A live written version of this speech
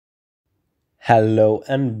Hello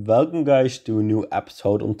and welcome guys to a new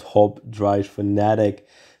episode on Top Drive Fanatic.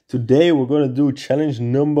 Today we're going to do challenge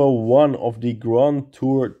number 1 of the Grand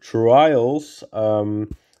Tour Trials.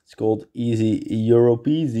 It's called Easy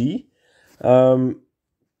Europeasy. So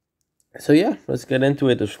yeah, let's get into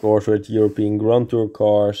it. Of course, with European Grand Tour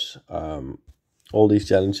cars, all these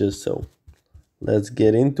challenges. So let's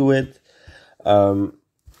get into it. I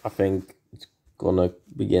think it's gonna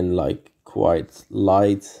begin like quite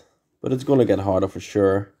light, but it's gonna get harder for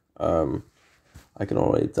sure. I can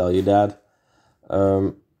already tell you that.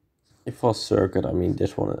 If for circuit,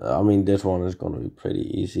 this one is gonna be pretty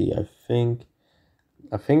easy. I think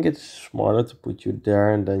it's smarter to put you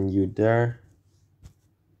there and then you there.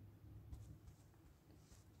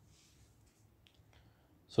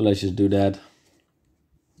 So let's just do that.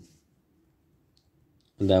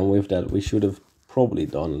 And then with that, we should have probably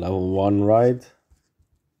done level 1, right?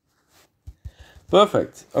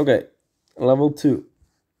 Perfect. Okay, level 2.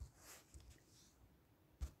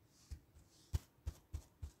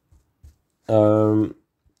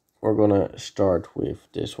 We're gonna start with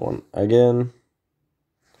this one again.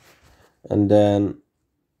 And then,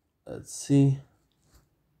 let's see.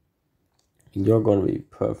 You're gonna be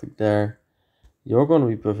perfect there. You're gonna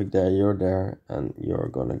be perfect there, you're there, and you're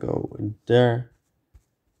gonna go there.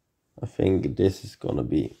 I think this is gonna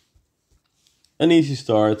be an easy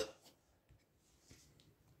start.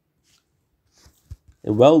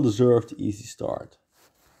 A well-deserved easy start.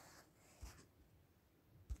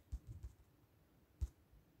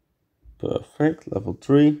 Perfect, level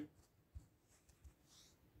 3.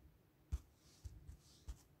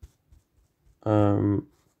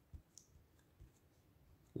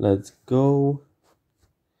 Let's go.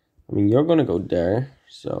 You're gonna go there,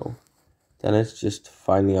 so then it's just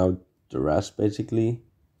finding out the rest basically.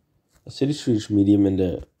 A city street's medium in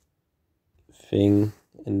the thing,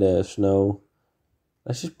 in the snow.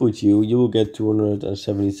 Let's just put you. You will get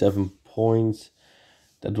 277 points.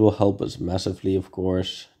 That will help us massively, of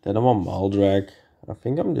course. Then I'm on Maldrag. I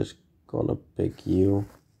think I'm just gonna pick you.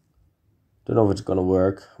 Don't know if it's gonna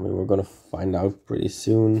work. We're gonna find out pretty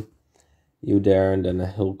soon. You there, and then a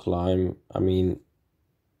hill climb. The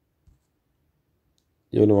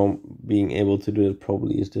only one being able to do it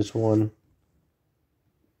probably is this one.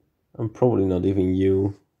 I'm probably not even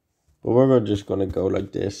you. But we're just gonna go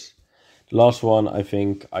like this. The last one, I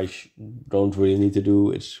think I don't really need to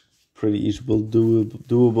do. It's pretty easily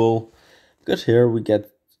doable. Because here we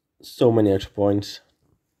get so many extra points.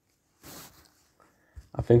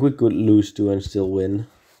 I think we could lose 2 and still win.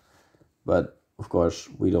 But of course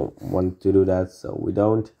we don't want to do that, so we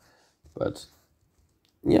don't. But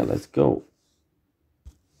yeah, let's go.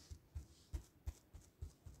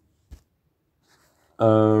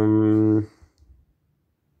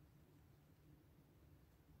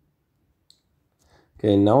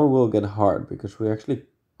 Okay, now it will get hard because we actually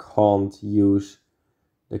can't use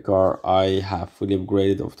the car I have fully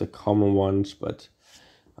upgraded of the common ones, but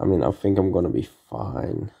I think I'm gonna be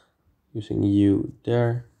fine using you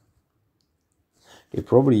there. Okay,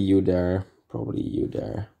 probably you there,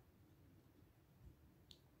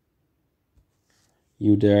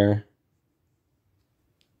 you there.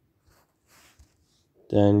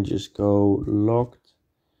 Then just go locked.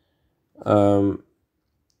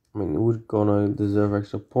 Who's gonna deserve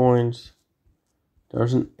extra points?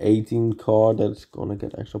 There's an 18 car that's gonna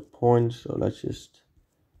get extra points, so let's just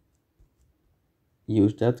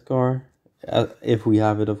use that car. If we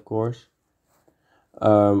have it, of course.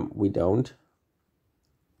 We don't.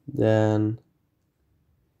 Then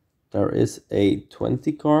there is a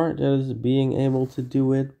 20 car that is being able to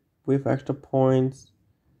do it with extra points.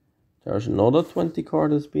 There's another 20 car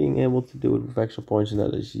that's being able to do it with extra points, and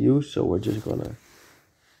that is you. So we're just gonna,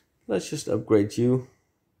 let's just upgrade you.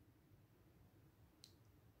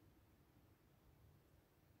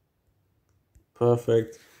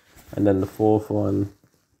 Perfect. And then the 4th one.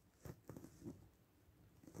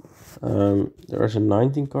 There's a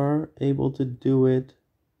 19 car able to do it.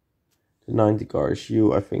 The 90 car is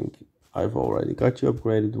you. I think I've already got you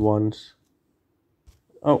upgraded once.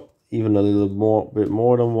 Oh, even a little bit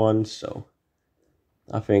more than once. So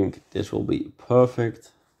I think this will be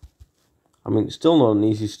perfect. Still not an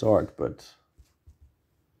easy start, but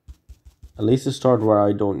at least a start where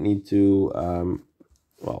I don't need to,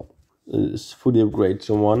 fully upgrade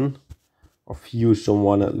someone or fuse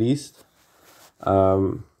someone at least.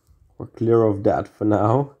 We're clear of that for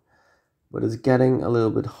now, but it's getting a little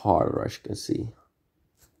bit harder, as you can see.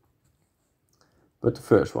 But the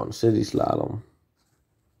first one, City Slalom.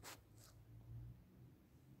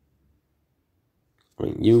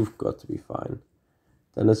 You've got to be fine.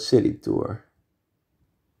 Then a City Tour.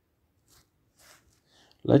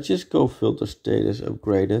 Let's just go filter status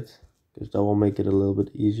upgraded, because that will make it a little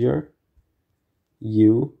bit easier.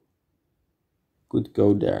 You could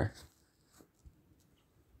go there.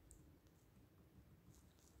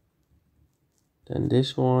 Then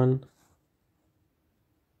this one,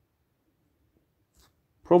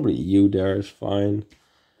 probably you there is fine.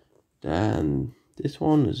 Then this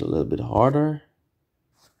one is a little bit harder.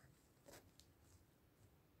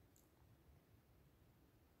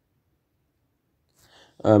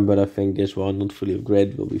 But I think this one, not fully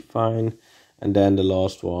upgraded, will be fine. And then the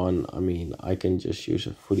last one, I mean, I can just use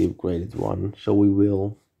a fully upgraded one. So we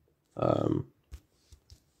will,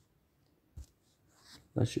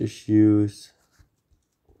 let's just use,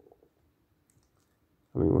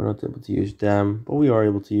 I mean, we're not able to use them, but we are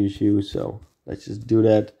able to use you. So let's just do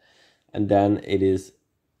that. And then it is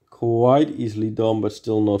quite easily done, but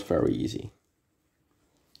still not very easy.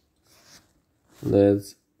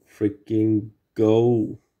 Let's freaking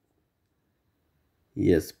go.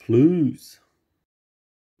 Yes, please.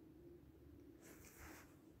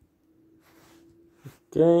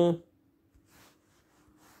 Okay.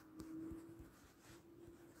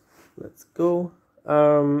 Let's go.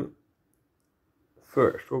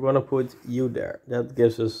 First, we're gonna put you there. That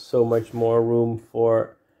gives us so much more room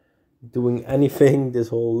for doing anything this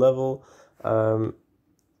whole level.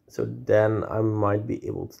 So then I might be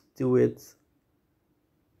able to do it.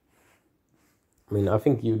 I mean, I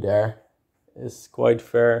think you there is quite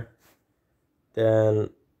fair. Then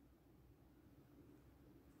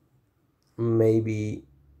maybe,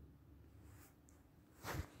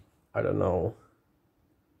 I don't know,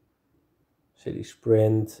 city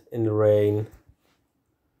sprint in the rain.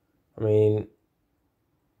 I mean,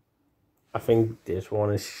 I think this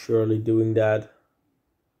one is surely doing that.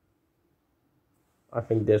 I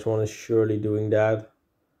think this one is surely doing that.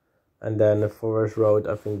 And then the forest road,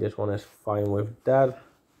 I think this one is fine with that.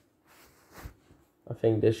 I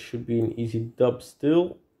think this should be an easy dub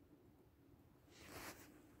still.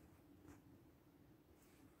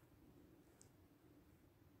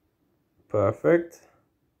 Perfect.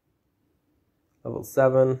 Level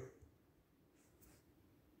 7.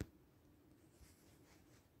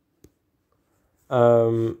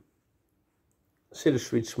 City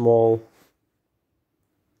street small.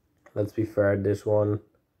 Let's be fair, this one,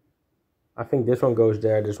 I think this one goes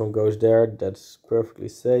there, this one goes there. That's perfectly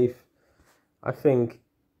safe. I think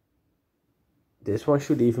this one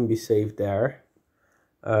should even be safe there.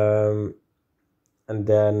 And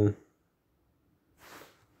then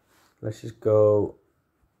let's just go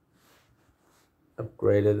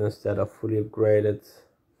upgraded instead of fully upgraded.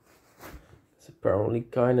 It's apparently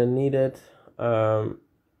kind of needed.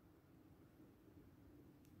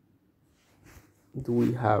 Do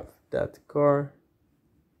we have that car?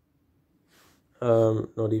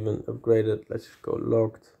 Not even upgraded. Let's just go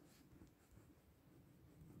locked.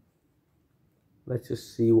 Let's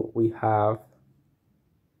just see what we have.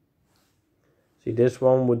 See, this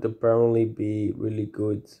one would apparently be really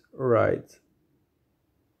good right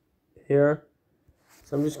here.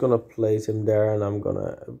 So I'm just gonna place him there and I'm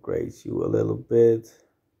gonna upgrade you a little bit.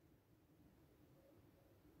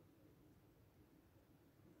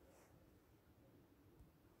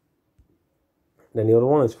 Then the other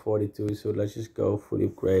one is 42, so let's just go fully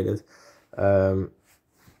upgraded.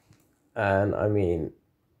 And I mean,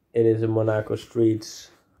 it is in Monaco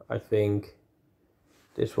streets. I think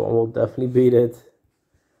this one will definitely beat it.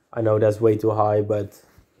 I know that's way too high, but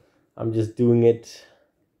I'm just doing it.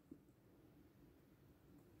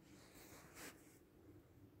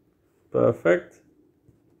 Perfect.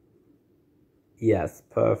 Yes,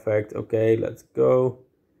 perfect. Okay, let's go.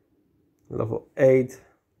 Level 8.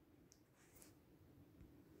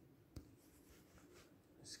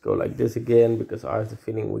 Let's go like this again, because I have the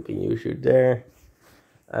feeling we can use you there.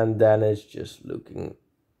 And then it's just looking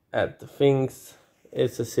at the things.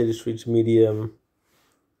 It's a city streets medium.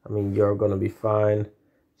 I mean, you're gonna be fine.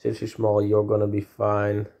 City streets small, you're gonna be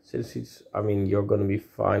fine. City streets, I mean, you're gonna be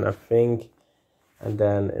fine, I think. And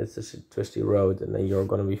then it's a twisty road, and then you're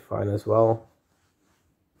gonna be fine as well.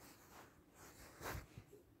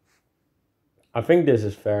 I think this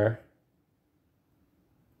is fair.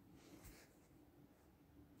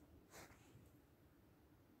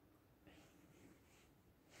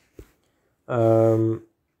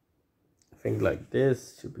 I think like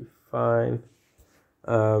this should be fine.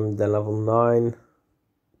 Then level 9.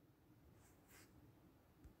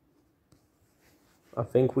 I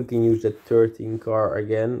think we can use the 13 car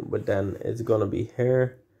again, but then it's gonna be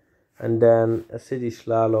here. And then a city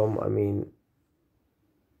slalom, I mean,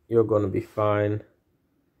 you're gonna be fine.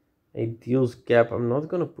 A deals gap, I'm not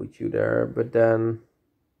gonna put you there, but then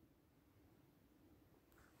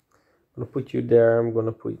gonna put you there, I'm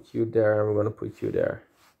gonna put you there, I'm gonna put you there.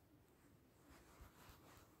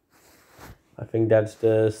 I think that's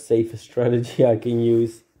the safest strategy I can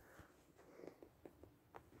use.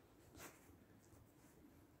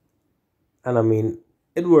 And I mean,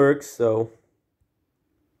 it works, so.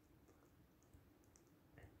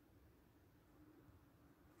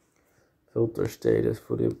 Filter status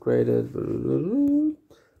fully upgraded.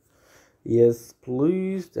 Yes,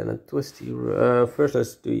 please. Then a twisty. First,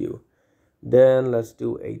 let's do you. Then let's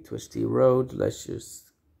do a twisty road. Let's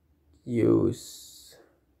just use.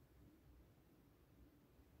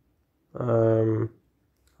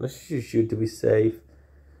 Let's just shoot to be safe.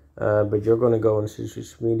 But you're gonna go on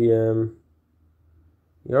scissors medium.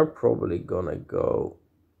 You're probably gonna go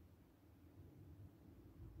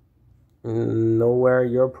nowhere.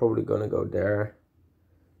 You're probably gonna go there.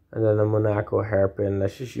 And then a Monaco hairpin.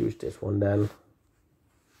 Let's just use this one then.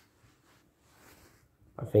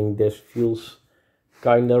 I think this feels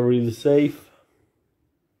kinda really safe.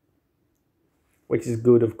 Which is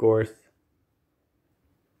good, of course.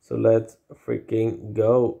 So let's freaking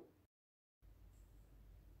go.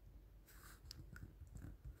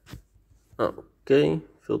 Okay,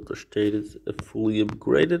 filter status fully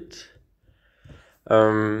upgraded.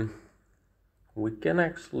 We can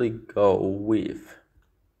actually go with,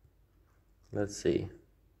 let's see,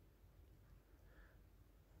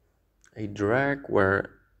 a drag where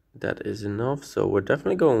that is enough. So we're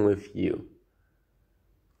definitely going with you.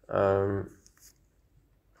 I'm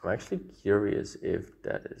actually curious if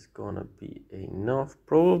that is gonna be enough.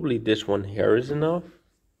 Probably this one here is enough.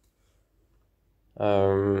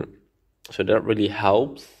 So that really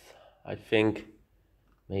helps. I think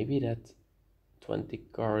maybe that 20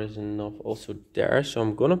 car is enough also there. So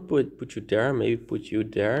I'm gonna put you there, maybe put you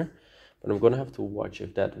there. But I'm gonna have to watch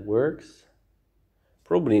if that works.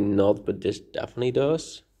 Probably not, but this definitely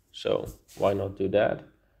does. So why not do that?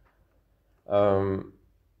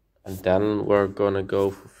 And then we're gonna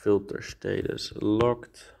go for filter status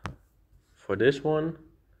locked for this one.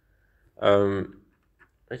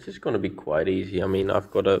 It's just gonna be quite easy. I mean,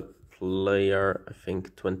 I've got a player, I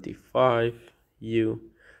think 25.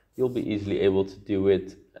 You'll be easily able to do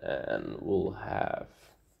it, and we'll have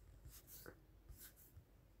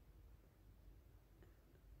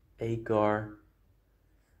a car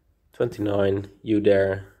 29. You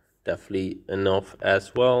there, definitely enough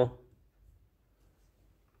as well.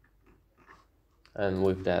 And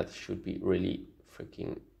with that should be really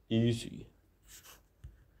freaking easy.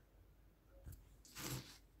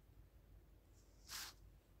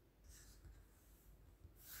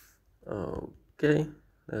 Okay,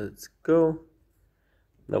 let's go.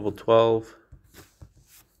 Level 12.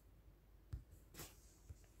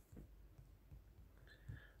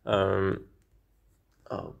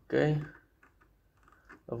 Okay.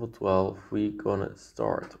 Level 12, we're gonna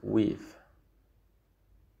start with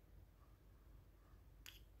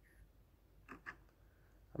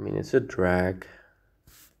I mean, it's a drag.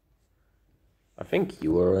 I think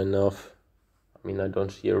you are enough. I mean, I don't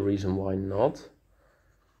see a reason why not.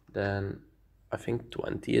 Then I think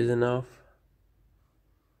 20 is enough.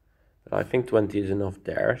 But I think 20 is enough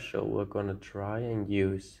there, so we're gonna try and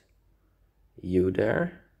use you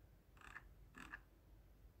there.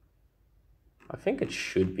 I think it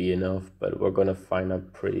should be enough, but we're gonna find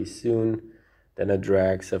out pretty soon. Then a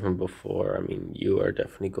drag 7 before. I mean, you are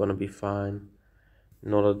definitely gonna be fine.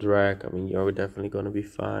 Not a drag. I mean, you're definitely gonna be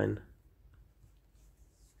fine.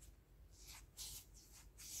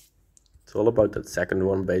 It's all about that second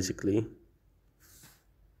one, basically.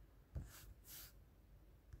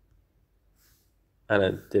 And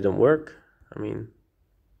it didn't work. I mean,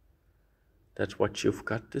 that's what you've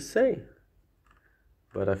got to say.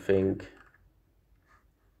 But I think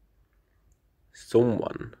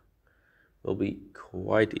someone will be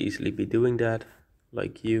quite easily be doing that,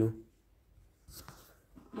 like you.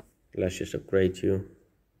 Let's just upgrade you.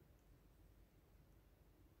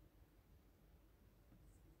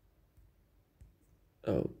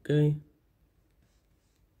 Okay.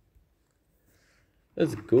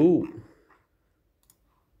 Let's go.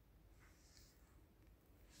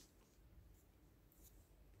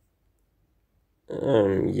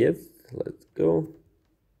 Yes, let's go.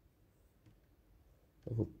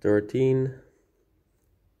 Level 13.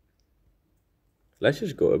 Let's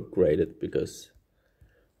just go upgraded because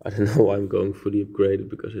I don't know why I'm going fully upgraded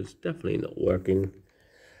because it's definitely not working.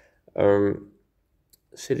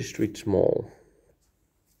 City Street small.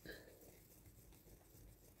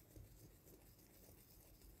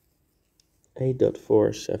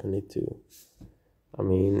 8.472. I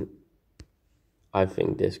mean, I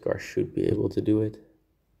think this car should be able to do it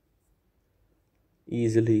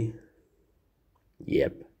easily.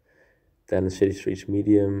 Yep. Then city streets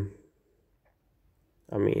medium.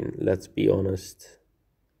 I mean, let's be honest.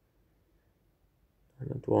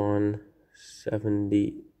 That one,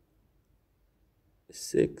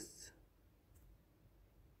 76.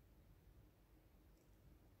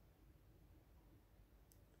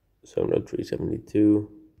 So no 372.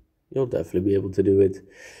 You'll definitely be able to do it.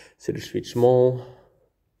 City street small.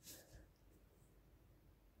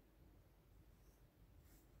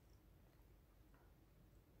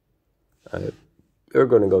 You're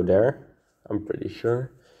gonna go there, I'm pretty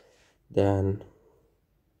sure. Then,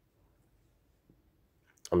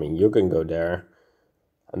 I mean, you can go there,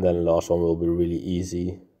 and then the last one will be really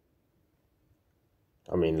easy.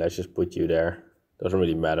 I mean, let's just put you there. Doesn't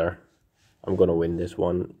really matter. I'm gonna win this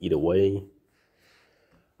one either way.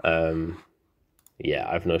 Yeah,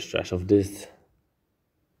 I have no stress of this.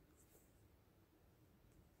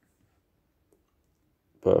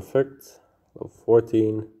 Perfect. Level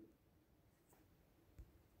 14.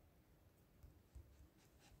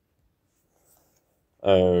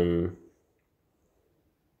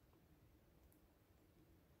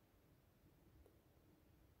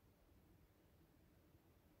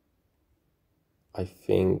 I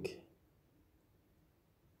think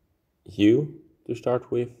you to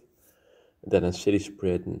start with. Then a city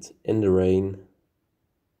sprint in the rain.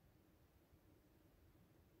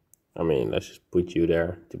 I mean, let's just put you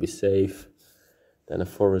there to be safe. Then a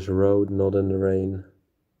forest road, not in the rain.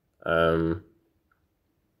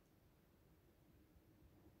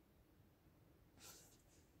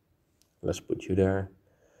 Let's put you there.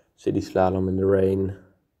 City slalom in the rain.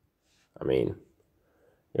 I mean,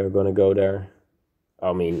 you're gonna go there.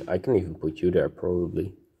 I mean, I can even put you there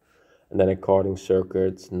probably. And then a karting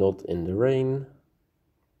circuit, not in the rain.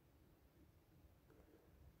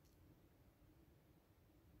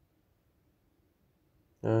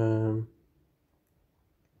 I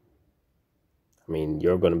mean,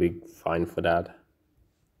 you're gonna be fine for that,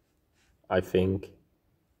 I think.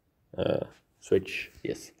 Switch,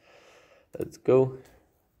 yes. Let's go.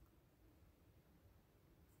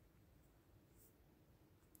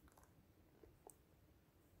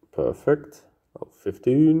 Perfect. Oh,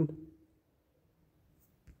 15.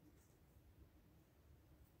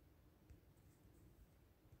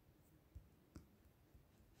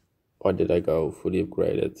 Or did I go fully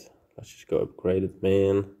upgraded? Let's just go upgraded,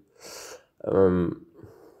 man.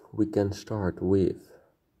 We can start with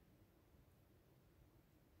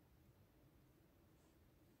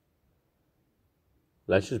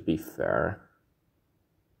let's just be fair.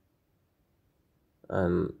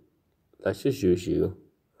 And let's just use you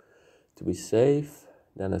to be safe.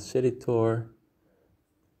 Then a city tour.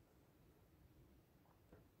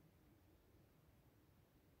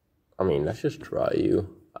 I mean, let's just try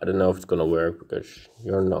you. I don't know if it's gonna work because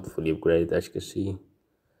you're not fully upgraded, as you can see.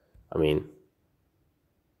 I mean,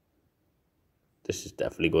 this is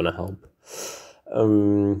definitely gonna help.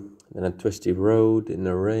 Then a twisty road in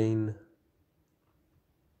the rain.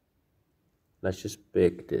 Let's just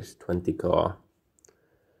pick this 20 car.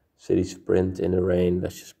 City sprint in the rain.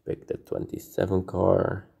 Let's just pick the 27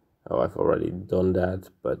 car. Oh, I've already done that,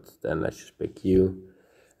 but then let's just pick you.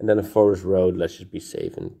 And then a forest road. Let's just be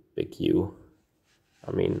safe and pick you.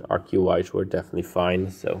 I mean, RQ wise, we're definitely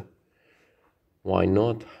fine, so why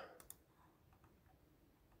not?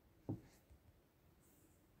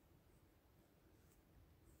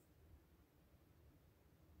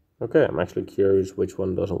 Okay, I'm actually curious which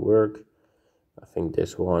one doesn't work. I think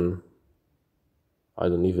this one, I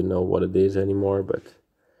don't even know what it is anymore, but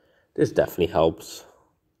this definitely helps.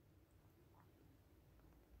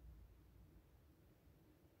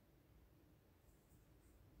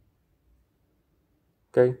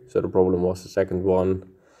 Okay, so the problem was the second one.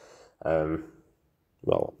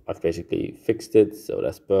 Well, I've basically fixed it, so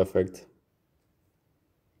that's perfect.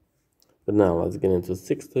 But now let's get into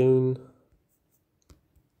 16,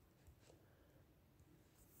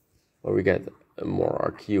 where we get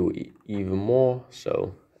more RQ even more.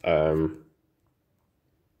 So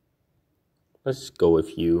let's just go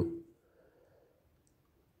with you.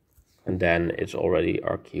 And then it's already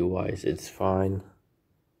RQ wise, it's fine.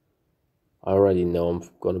 I already know I'm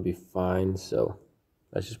gonna be fine, so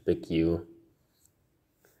let's just pick you.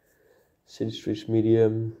 City Streets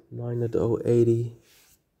medium, 9.080,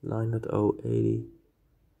 9.080.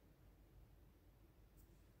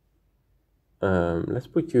 Let's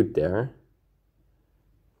put you there.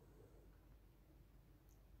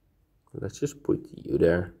 Let's just put you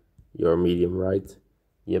there. You're medium, right?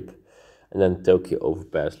 Yep. And then Tokyo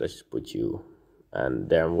Overpass, let's just put you. And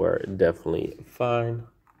then we're definitely fine.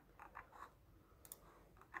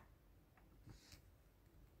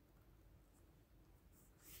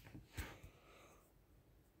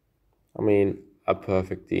 I mean, a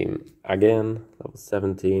perfect team. Again, level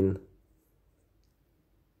 17.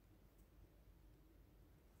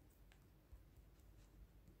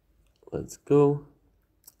 Let's go.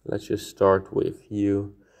 Let's just start with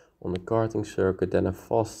you on the karting circuit, then a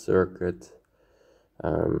fast circuit.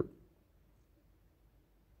 And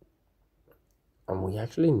we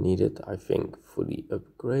actually need it, I think, fully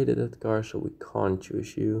upgraded that car, so we can't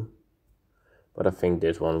choose you. But I think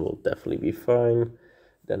this one will definitely be fine.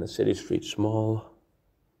 Then a city street small.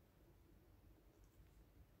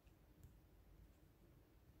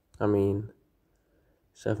 I mean,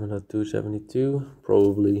 70272,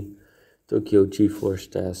 probably Tokyo G-Force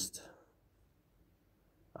test.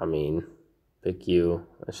 I mean, pick you.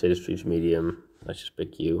 A city streets medium. Let's just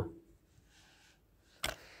pick you.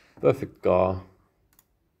 Perfect car.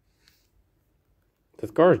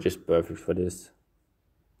 That car is just perfect for this.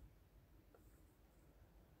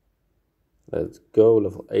 Let's go,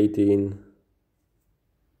 level 18.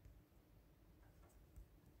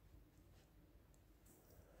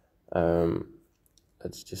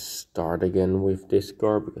 Let's just start again with this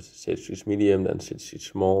car because it's city streets medium, then city streets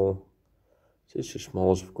small. City streets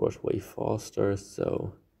small is of course way faster,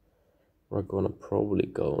 so we're gonna probably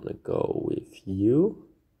go with you.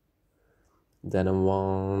 Then a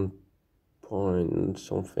 1 point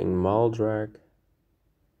something mile drag.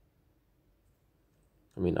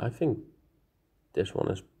 I mean, I think this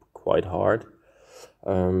one is quite hard.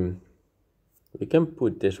 We can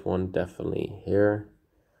put this one definitely here.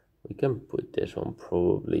 We can put this one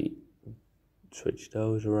probably, switch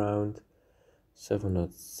those around.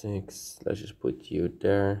 706, let's just put you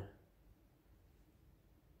there.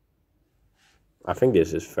 I think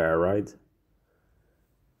this is fair, right?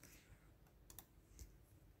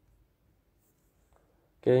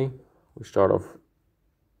 Okay, we start off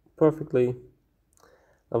perfectly.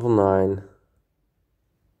 Level 9.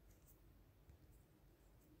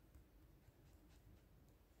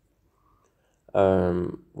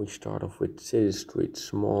 We start off with city street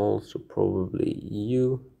small, so probably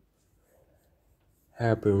you.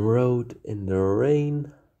 Hairpin road in the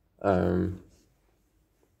rain.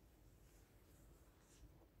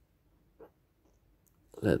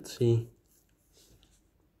 Let's see.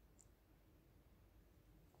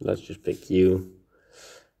 Let's just pick you.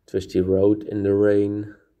 Twisty road in the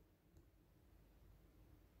rain.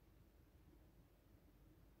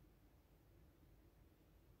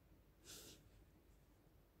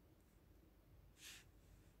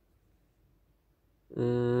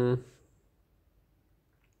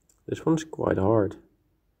 This one's quite hard.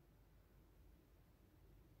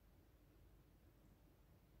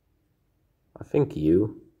 I think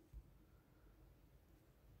you.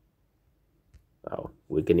 Oh,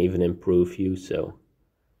 we can even improve you, so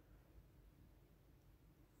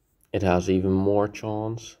it has even more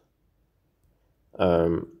chance.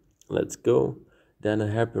 Let's go. Then a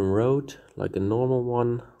hairpin road, like a normal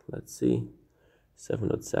one. Let's see.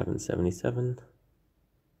 70777.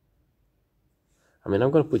 I mean,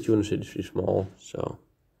 I'm gonna put you in the city street small, so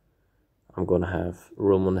I'm gonna have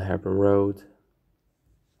room on the hairpin road.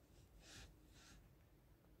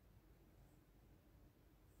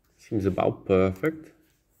 Seems about perfect.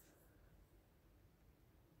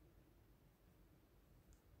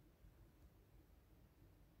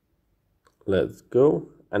 Let's go.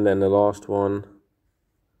 And then the last one.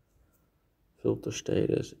 Filter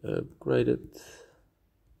status upgraded.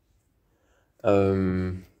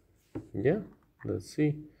 Yeah, let's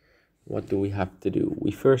see. What do we have to do?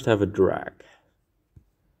 We first have a drag.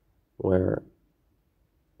 Where,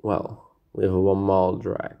 well, we have a 1 mile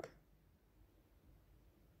drag.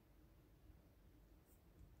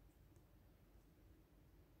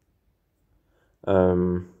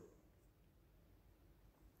 So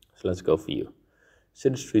let's go for you.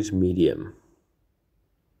 City streets medium.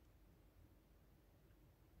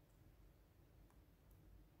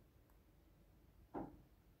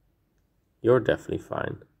 You're definitely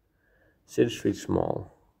fine. City street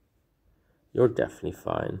small. You're definitely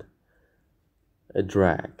fine. A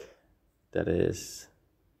drag. That is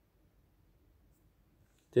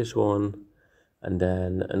this one. And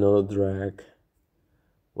then another drag.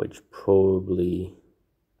 Which probably,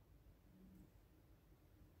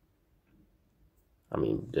 I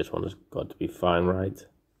mean, this one has got to be fine, right?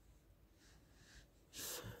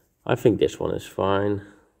 I think this one is fine.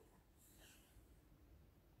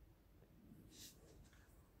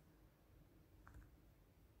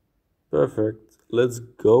 Perfect. Let's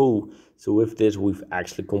go. So with this, we've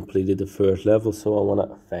actually completed the first level. So I want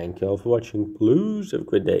to thank you all for watching. Please have a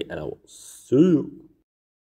great day, and I will see you.